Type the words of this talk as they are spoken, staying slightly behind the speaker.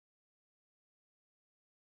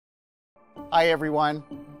Hi everyone,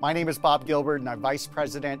 my name is Bob Gilbert and I'm Vice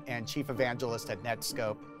President and Chief Evangelist at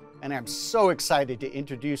Netscope, and I'm so excited to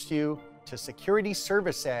introduce you to Security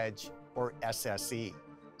Service Edge, or SSE.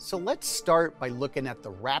 So let's start by looking at the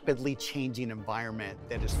rapidly changing environment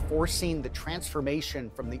that is forcing the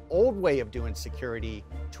transformation from the old way of doing security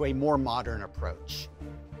to a more modern approach.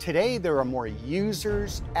 Today, there are more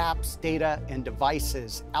users, apps, data, and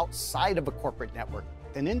devices outside of a corporate network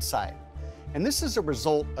than inside. And this is a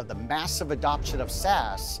result of the massive adoption of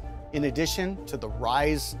SaaS, in addition to the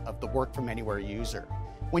rise of the work from anywhere user.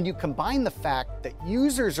 When you combine the fact that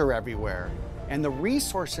users are everywhere and the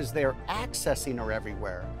resources they are accessing are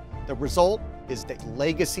everywhere, the result is that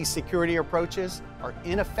legacy security approaches are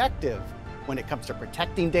ineffective when it comes to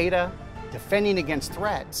protecting data, defending against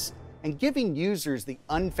threats, and giving users the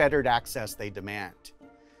unfettered access they demand.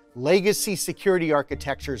 Legacy security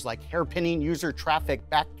architectures like hairpinning user traffic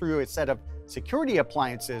back through a set of security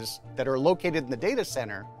appliances that are located in the data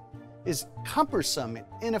center is cumbersome and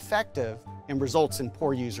ineffective and results in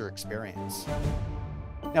poor user experience.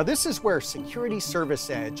 Now, this is where Security Service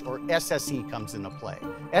Edge, or SSE, comes into play.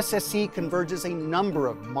 SSE converges a number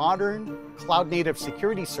of modern cloud-native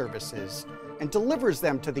security services and delivers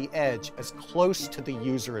them to the edge as close to the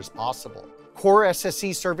user as possible. Core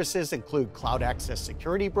SSE services include Cloud Access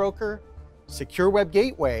Security Broker, Secure Web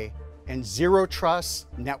Gateway, and Zero Trust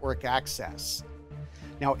Network Access.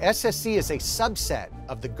 Now, SSE is a subset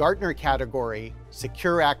of the Gartner category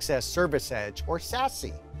Secure Access Service Edge, or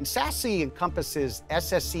SASE. And SASE encompasses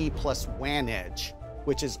SSE plus WAN Edge,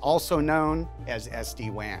 which is also known as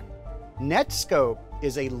SD-WAN. Netscope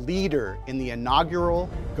is a leader in the inaugural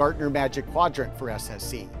Gartner Magic Quadrant for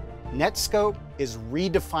SSE. Netscope is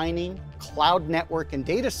redefining cloud network and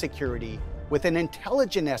data security with an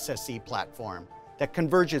intelligent SSE platform that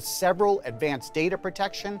converges several advanced data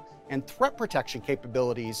protection and threat protection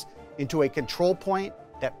capabilities into a control point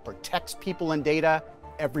that protects people and data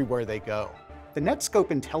everywhere they go. The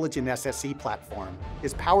Netscope Intelligent SSE platform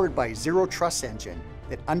is powered by Zero Trust Engine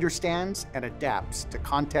that understands and adapts to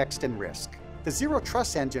context and risk. The Zero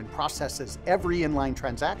Trust Engine processes every inline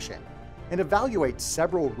transaction and evaluates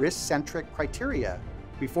several risk-centric criteria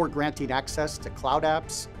before granting access to cloud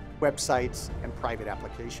apps, websites, and private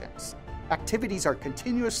applications. Activities are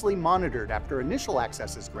continuously monitored after initial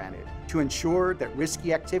access is granted to ensure that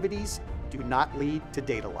risky activities do not lead to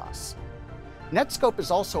data loss. Netscope is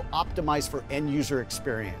also optimized for end-user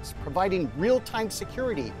experience, providing real-time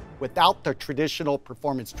security without the traditional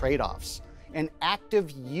performance trade-offs, and active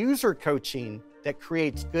user coaching that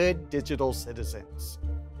creates good digital citizens.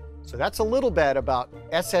 So that's a little bit about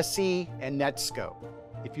SSE and Netscope.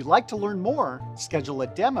 If you'd like to learn more, schedule a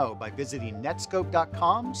demo by visiting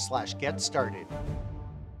netscope.com/getstarted.